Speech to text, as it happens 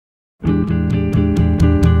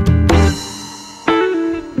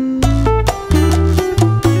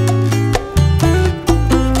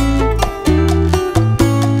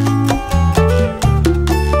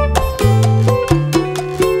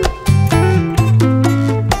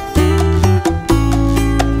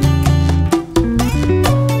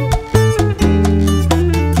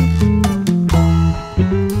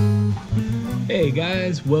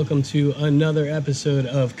welcome to another episode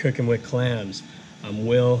of Cooking with Clams. I'm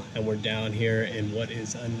Will, and we're down here in what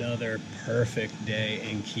is another perfect day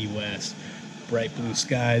in Key West. Bright blue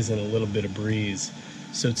skies and a little bit of breeze.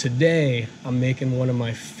 So today, I'm making one of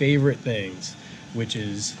my favorite things, which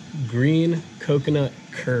is green coconut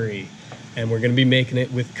curry. And we're gonna be making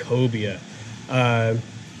it with cobia.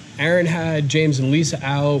 Erin had James and Lisa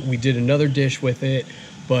out. We did another dish with it,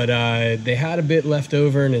 but they had a bit left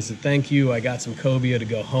over, and as a thank you, I got some cobia to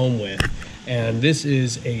go home with. And this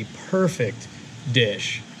is a perfect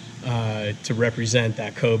dish to represent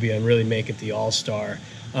that cobia and really make it the all-star.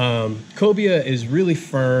 Cobia is really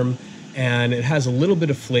firm, and it has a little bit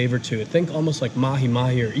of flavor to it. Think almost like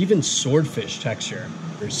mahi-mahi or even swordfish texture.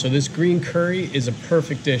 So this green curry is a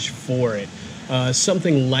perfect dish for it.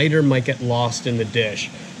 Something lighter might get lost in the dish,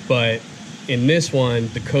 but in this one,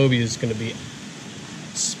 the cobia is going to be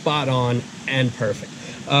spot on and perfect.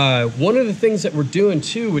 One of the things that we're doing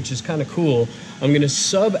too, which is kind of cool, I'm going to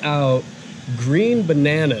sub out green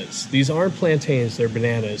bananas. These aren't plantains, they're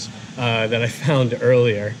bananas that I found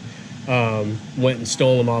earlier. Went and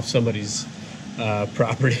stole them off somebody's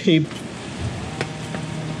property.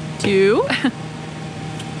 2,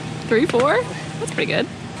 3, 4. That's pretty good.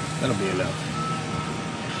 That'll be enough.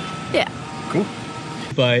 Yeah. Cool.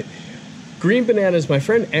 But green bananas, my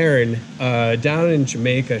friend Erin down in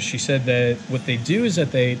Jamaica, she said that what they do is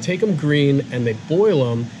that they take them green and they boil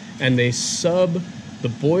them and they sub the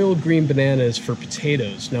boiled green bananas for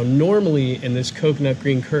potatoes. Now, normally in this coconut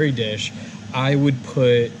green curry dish, I would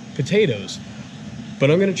put potatoes, but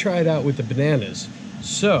I'm gonna try it out with the bananas.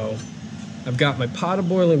 So I've got my pot of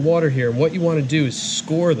boiling water here, and what you wanna do is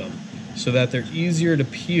score them so that they're easier to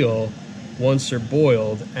peel once they're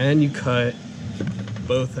boiled, and you cut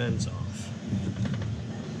both ends off.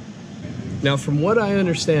 Now, from what I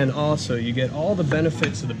understand also, you get all the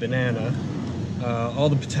benefits of the banana, all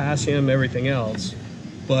the potassium, everything else,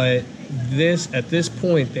 but at this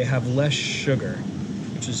point, they have less sugar,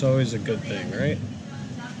 which is always a good thing, right?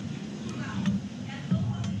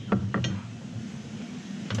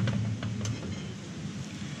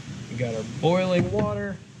 We got our boiling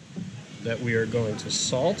water that we are going to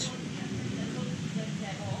salt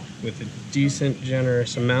with a decent,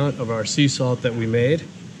 generous amount of our sea salt that we made.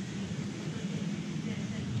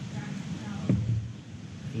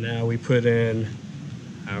 Now we put in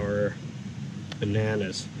our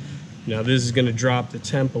bananas. Now this is going to drop the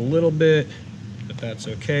temp a little bit, but that's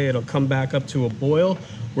okay. It'll come back up to a boil.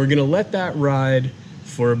 We're going to let that ride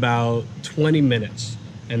for about 20 minutes,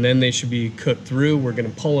 and then they should be cooked through. We're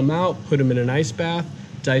going to pull them out, put them in an ice bath,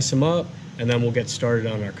 dice them up, and then we'll get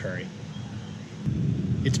started on our curry.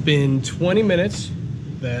 It's been 20 minutes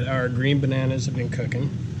that our green bananas have been cooking.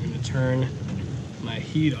 I'm going to turn my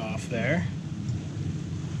heat off there.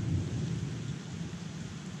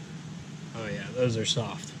 Oh yeah, those are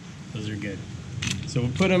soft. Those are good. So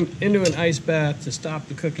we'll put them into an ice bath to stop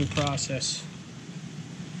the cooking process.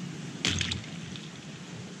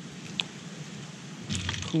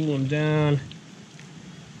 Cool them down.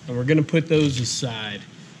 And we're gonna put those aside.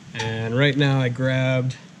 And right now I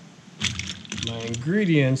grabbed my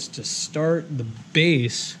ingredients to start the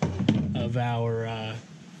base of our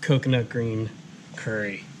coconut green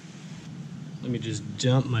curry. Let me just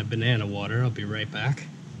dump my banana water. I'll be right back.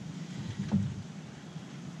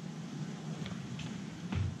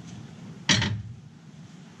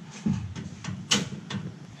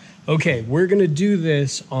 Okay, we're gonna do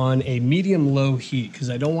this on a medium-low heat because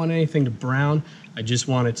I don't want anything to brown. I just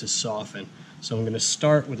want it to soften. So I'm gonna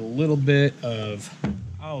start with a little bit of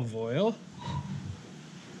olive oil.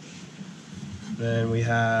 Then we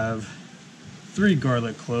have 3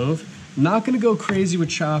 garlic cloves. Not gonna go crazy with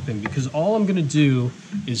chopping because all I'm gonna do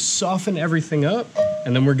is soften everything up,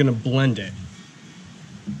 and then we're gonna blend it.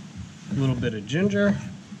 A little bit of ginger.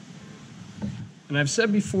 And I've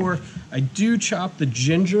said before, I do chop the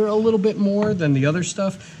ginger a little bit more than the other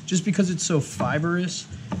stuff, just because it's so fibrous,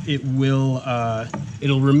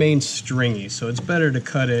 it'll remain stringy. So it's better to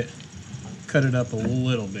cut it up a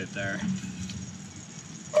little bit there.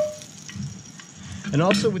 And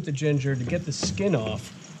also with the ginger, to get the skin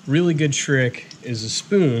off, really good trick is a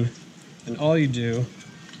spoon, and all you do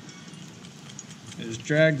is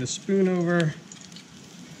drag the spoon over,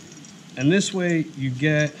 and this way you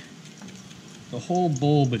get the whole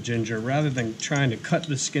bulb of ginger rather than trying to cut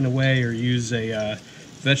the skin away or use a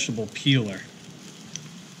vegetable peeler.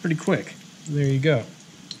 Pretty quick. There you go.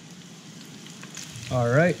 All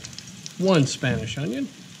right, 1 Spanish onion.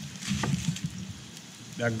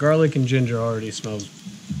 That garlic and ginger already smells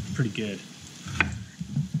pretty good.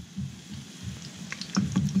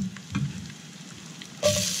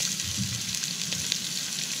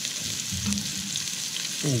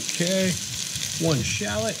 Okay, 1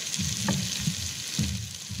 shallot.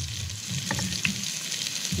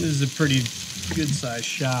 This is a pretty good sized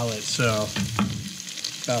shallot, so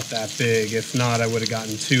about that big. If not, I would have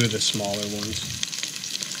gotten 2 of the smaller ones.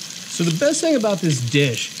 So the best thing about this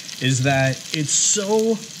dish is that it's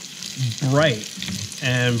so bright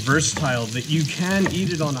and versatile that you can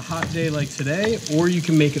eat it on a hot day like today, or you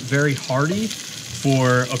can make it very hearty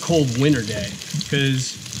for a cold winter day.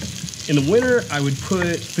 Because in the winter, I would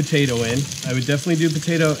put potato in. I would definitely do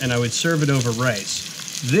potato, and I would serve it over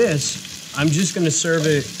rice. This, I'm just gonna serve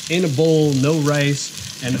it in a bowl, no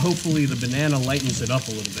rice, and hopefully the banana lightens it up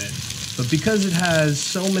a little bit. But because it has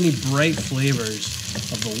so many bright flavors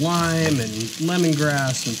of the lime and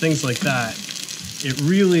lemongrass and things like that, it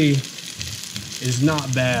really is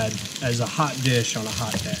not bad as a hot dish on a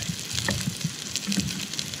hot day.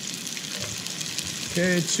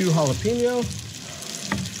 Okay, 2 jalapeno.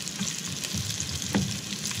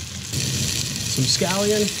 Some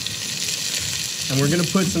scallion. And we're gonna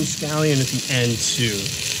put some scallion at the end too,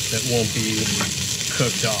 that won't be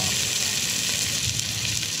cooked off.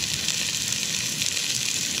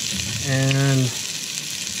 And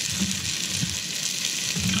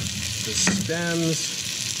the stems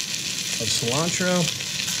of cilantro.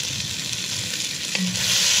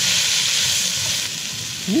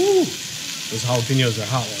 Woo! Those jalapenos are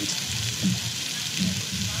hot ones.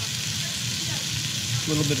 A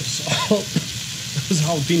little bit of salt. Those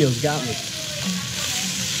jalapenos got me.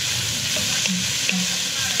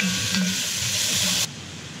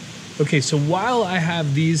 Okay, so while I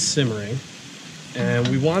have these simmering, and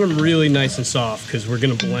we want them really nice and soft because we're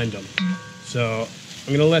gonna blend them. So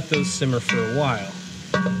I'm gonna let those simmer for a while.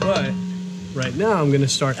 But right now I'm gonna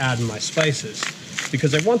start adding my spices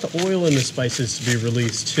because I want the oil in the spices to be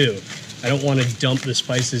released too. I don't want to dump the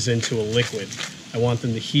spices into a liquid. I want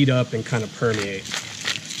them to heat up and kind of permeate.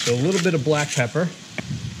 So a little bit of black pepper,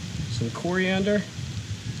 some coriander,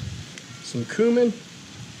 some cumin,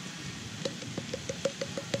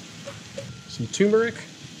 some turmeric,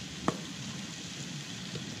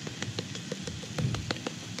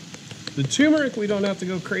 the turmeric we don't have to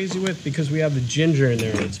go crazy with because we have the ginger in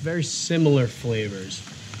there and it's very similar flavors.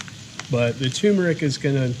 But the turmeric is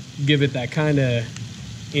gonna give it that kind of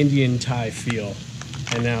Indian Thai feel.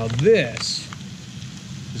 And now this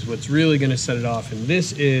is what's really gonna set it off, and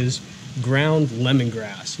this is ground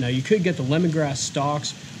lemongrass. Now you could get the lemongrass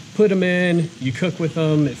stalks, put them in, you cook with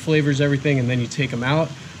them, it flavors everything, and then you take them out.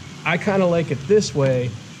 I kind of like it this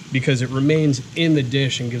way because it remains in the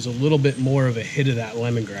dish and gives a little bit more of a hit of that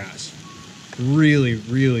lemongrass. Really,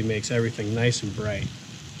 really makes everything nice and bright.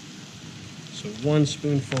 So 1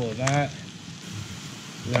 spoonful of that.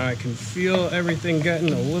 Now I can feel everything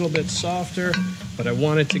getting a little bit softer, but I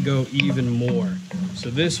want it to go even more.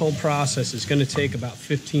 So this whole process is going to take about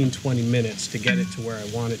 15-20 minutes to get it to where I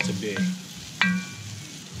want it to be.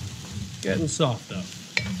 Getting soft though.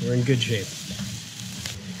 We're in good shape.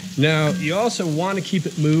 Now you also want to keep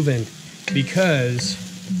it moving because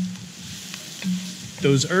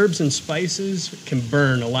those herbs and spices can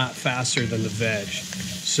burn a lot faster than the veg.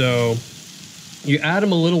 So you add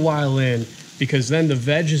them a little while in because then the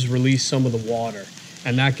veggies release some of the water,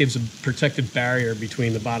 and that gives a protective barrier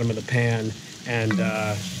between the bottom of the pan and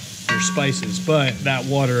your spices, but that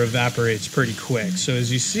water evaporates pretty quick. So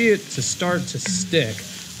as you see it to start to stick,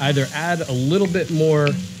 either add a little bit more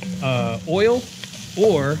oil,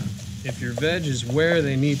 or if your veg is where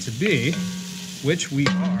they need to be, which we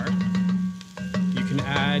are, you can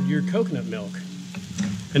add your coconut milk.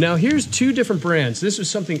 And now here's 2 different brands. This was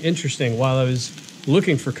something interesting while I was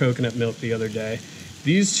looking for coconut milk the other day.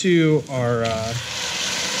 These 2 are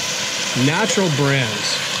natural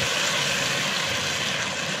brands.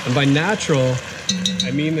 And by natural,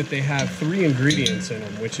 I mean that they have 3 ingredients in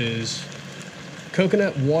them, which is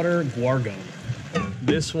coconut water guar gum.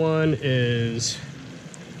 This one is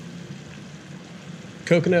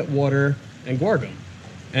coconut water and guar gum.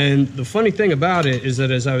 And the funny thing about it is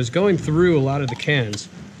that as I was going through a lot of the cans,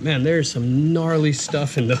 man, there's some gnarly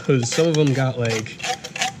stuff in those. Some of them got like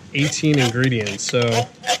 18 ingredients. So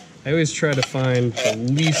I always try to find the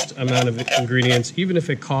least amount of ingredients, even if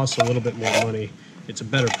it costs a little bit more money. It's a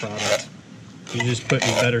better product. You're just putting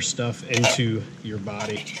better stuff into your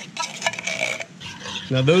body.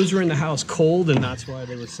 Now those were in the house cold, and that's why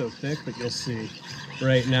they were so thick, but you'll see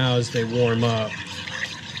right now as they warm up,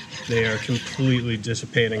 they are completely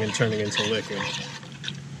dissipating and turning into liquid.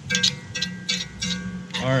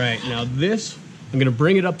 All right, now this, I'm gonna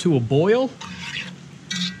bring it up to a boil.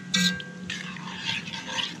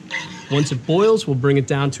 Once it boils, we'll bring it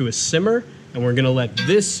down to a simmer, and we're gonna let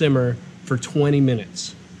this simmer for 20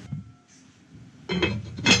 minutes.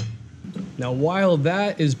 Now while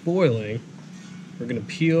that is boiling, we're gonna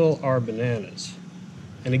peel our bananas.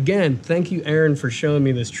 And again, thank you, Erin, for showing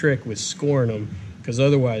me this trick with scoring them, because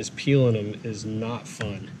otherwise peeling them is not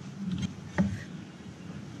fun.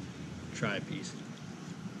 Try a piece.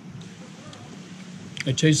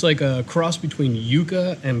 It tastes like a cross between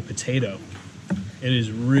yuca and potato. It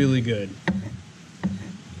is really good.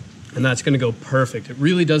 And that's gonna go perfect. It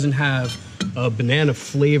really doesn't have a banana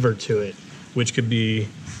flavor to it, which could be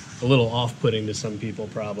a little off-putting to some people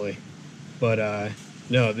probably. But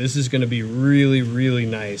no, this is gonna be really, really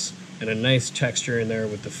nice, and a nice texture in there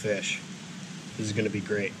with the fish. This is gonna be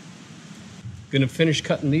great. Gonna finish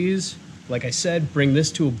cutting these. Like I said, bring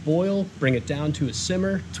this to a boil, bring it down to a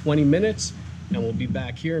simmer, 20 minutes, and we'll be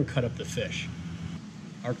back here and cut up the fish.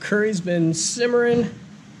 Our curry's been simmering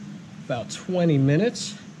about 20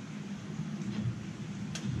 minutes.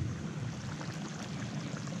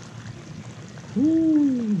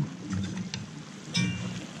 Ooh.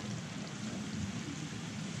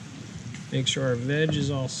 Make sure our veg is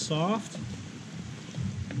all soft.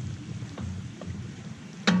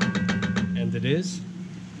 And it is.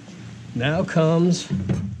 Now comes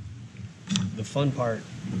the fun part.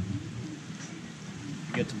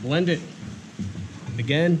 You get to blend it.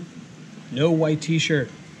 Again, no white t-shirt.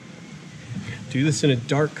 Do this in a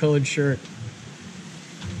dark colored shirt.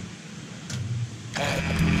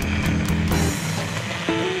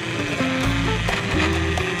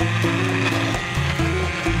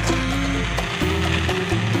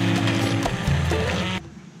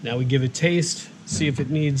 Now we give it a taste, see if it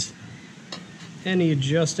needs any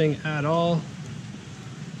adjusting at all.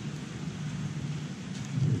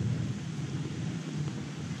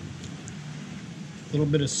 A little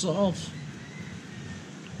bit of salt.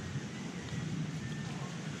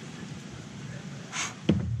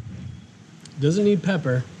 Doesn't need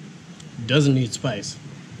pepper, doesn't need spice.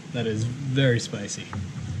 That is very spicy.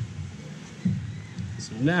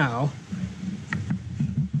 So now,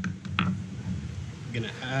 I'm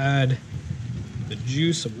gonna add the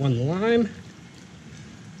juice of 1 lime.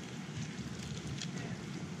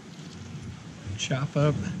 Chop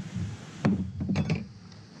up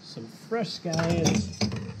some fresh scallions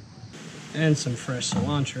and some fresh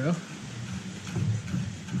cilantro.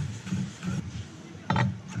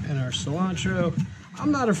 And our cilantro,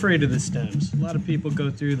 I'm not afraid of the stems. A lot of people go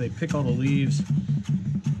through, they pick all the leaves.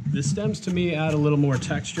 The stems to me add a little more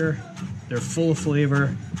texture. They're full of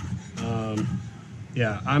flavor.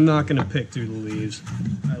 Yeah, I'm not gonna pick through the leaves.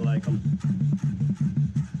 I like them.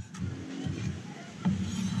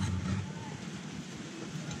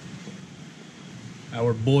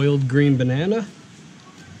 Our boiled green banana.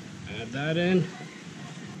 Add that in.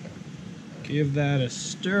 Give that a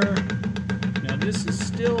stir. Now this is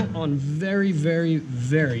still on very, very,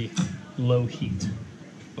 very low heat.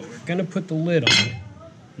 But we're gonna put the lid on,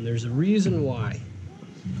 and there's a reason why.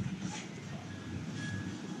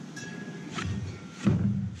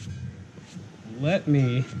 Let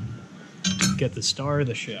me get the star of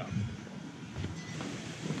the show.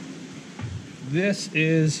 This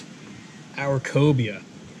is our cobia.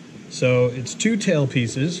 So it's 2 tail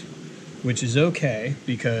pieces, which is okay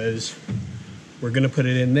because we're gonna put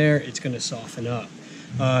it in there, it's gonna soften up.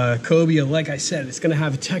 Cobia, like I said, it's gonna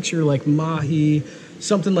have a texture like mahi,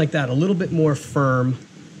 something like that, a little bit more firm,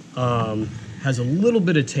 has a little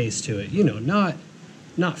bit of taste to it. You know,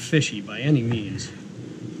 not fishy by any means,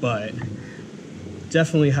 but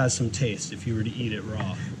definitely has some taste if you were to eat it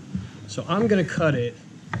raw. So I'm gonna cut it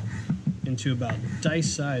into about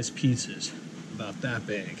dice-sized pieces, about that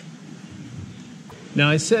big. Now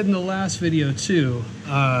I said in the last video too,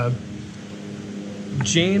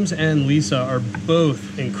 James and Lisa are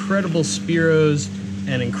both incredible Spiros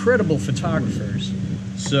and incredible photographers.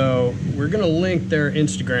 So we're gonna link their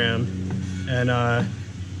Instagram and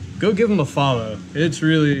go give them a follow. It's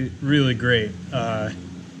really, really great.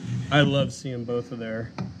 I love seeing both of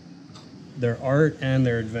their art and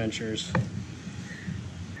their adventures.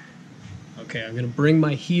 Okay, I'm gonna bring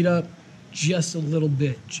my heat up just a little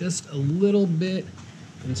bit,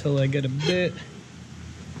 until I get a bit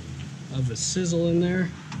of a sizzle in there.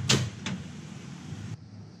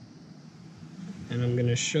 And I'm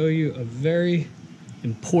gonna show you a very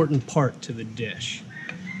important part to the dish.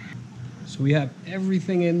 So we have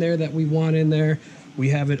everything in there that we want in there. We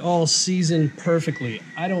have it all seasoned perfectly.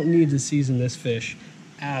 I don't need to season this fish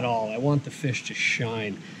at all. I want the fish to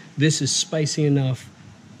shine. This is spicy enough,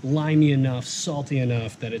 limey enough, salty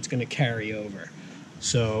enough that it's gonna carry over.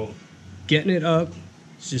 So getting it up,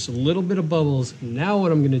 it's just a little bit of bubbles. Now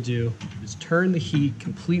what I'm gonna do is turn the heat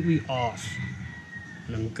completely off.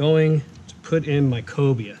 And I'm going to put in my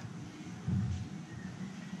cobia.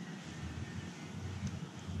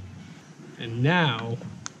 And now,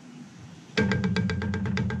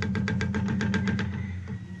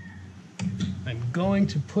 I'm going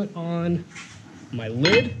to put on my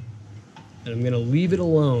lid and I'm gonna leave it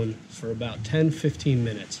alone for about 10-15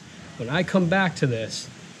 minutes. When I come back to this,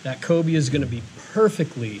 that cobia is gonna be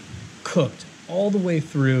perfectly cooked all the way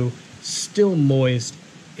through, still moist.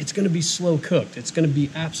 It's gonna be slow cooked. It's gonna be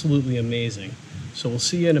absolutely amazing. So we'll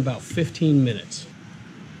see you in about 15 minutes.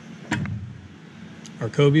 Our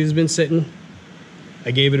cobia has been sitting. I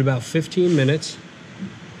gave it about 15 minutes.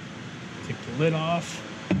 Take the lid off.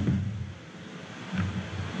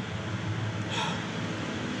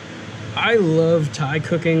 I love Thai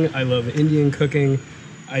cooking. I love Indian cooking.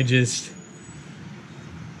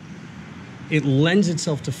 It lends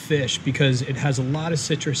itself to fish because it has a lot of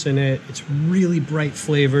citrus in it. It's really bright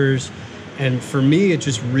flavors. And for me, it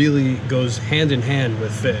just really goes hand in hand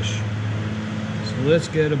with fish. So let's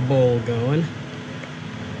get a bowl going.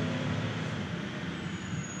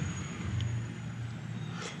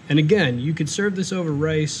 And again, you could serve this over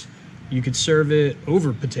rice. You could serve it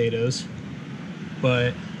over potatoes.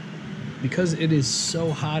 But because it is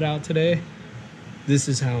so hot out today, this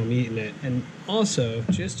is how I'm eating it. And also,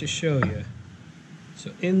 just to show you,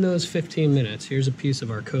 so in those 15 minutes, here's a piece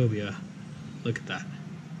of our cobia. Look at that.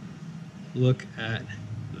 Look at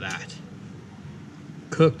that.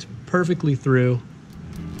 Cooked perfectly through.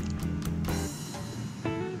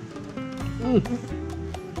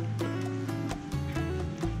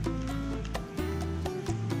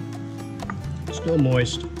 Still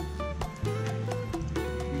moist.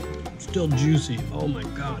 Still juicy. Oh my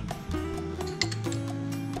God.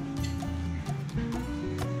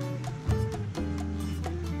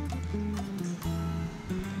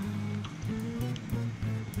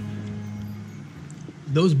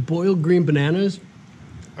 Those boiled green bananas,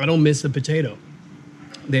 I don't miss the potato.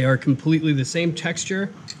 They are completely the same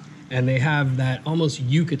texture and they have that almost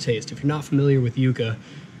yuca taste. If you're not familiar with yuca,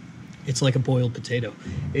 it's like a boiled potato.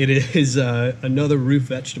 It is another root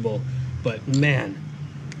vegetable, but man,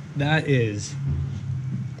 that is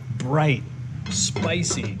bright,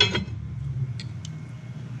 spicy.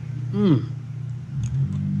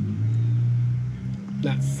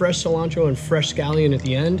 That fresh cilantro and fresh scallion at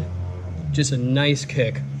the end, just a nice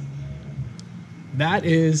kick. That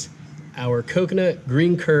is our coconut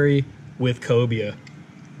green curry with cobia.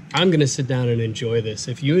 I'm gonna sit down and enjoy this.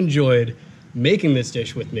 If you enjoyed making this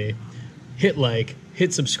dish with me, hit like,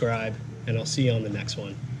 hit subscribe, and I'll see you on the next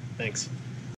one. Thanks.